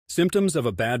Symptoms of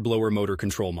a bad blower motor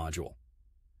control module.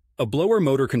 A blower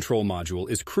motor control module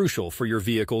is crucial for your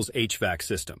vehicle's HVAC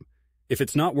system. If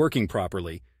it's not working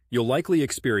properly, you'll likely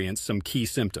experience some key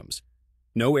symptoms: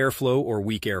 no airflow or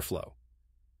weak airflow.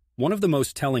 One of the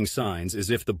most telling signs is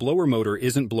if the blower motor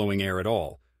isn't blowing air at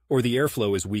all, or the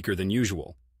airflow is weaker than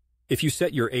usual. If you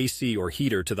set your AC or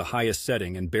heater to the highest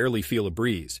setting and barely feel a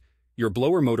breeze, your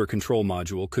blower motor control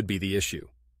module could be the issue.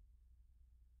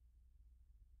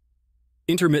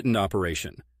 Intermittent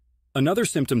operation. Another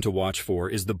symptom to watch for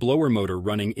is the blower motor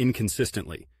running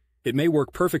inconsistently. It may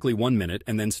work perfectly 1 minute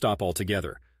and then stop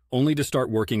altogether, only to start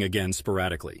working again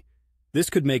sporadically. This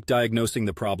could make diagnosing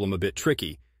the problem a bit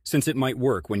tricky, since it might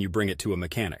work when you bring it to a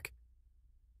mechanic.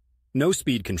 No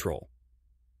speed control.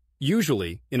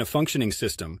 Usually, in a functioning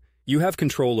system, you have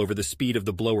control over the speed of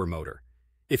the blower motor.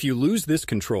 If you lose this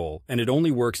control and it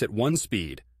only works at one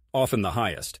speed, often the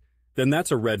highest, then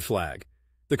that's a red flag.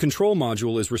 The control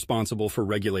module is responsible for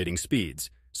regulating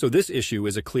speeds, so this issue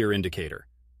is a clear indicator.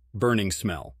 Burning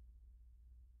smell.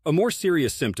 A more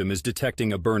serious symptom is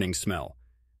detecting a burning smell.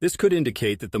 This could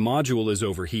indicate that the module is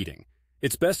overheating.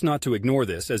 It's best not to ignore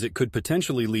this, as it could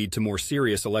potentially lead to more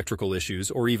serious electrical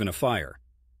issues or even a fire.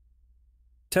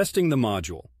 Testing the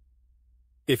module.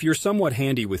 If you're somewhat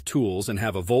handy with tools and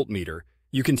have a voltmeter,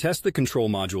 you can test the control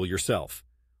module yourself.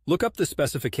 Look up the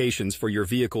specifications for your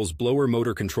vehicle's blower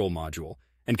motor control module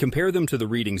and compare them to the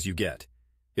readings you get.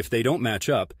 If they don't match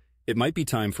up, it might be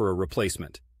time for a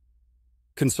replacement.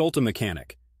 Consult a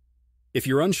mechanic. If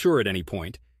you're unsure at any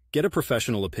point, get a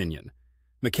professional opinion.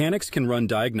 Mechanics can run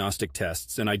diagnostic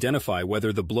tests and identify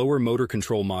whether the blower motor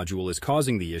control module is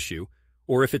causing the issue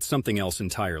or if it's something else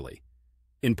entirely.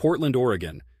 In Portland,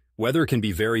 Oregon, weather can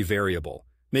be very variable,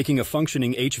 making a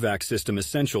functioning HVAC system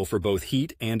essential for both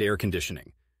heat and air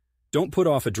conditioning. Don't put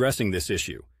off addressing this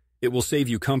issue. It will save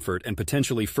you comfort and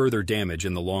potentially further damage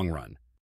in the long run.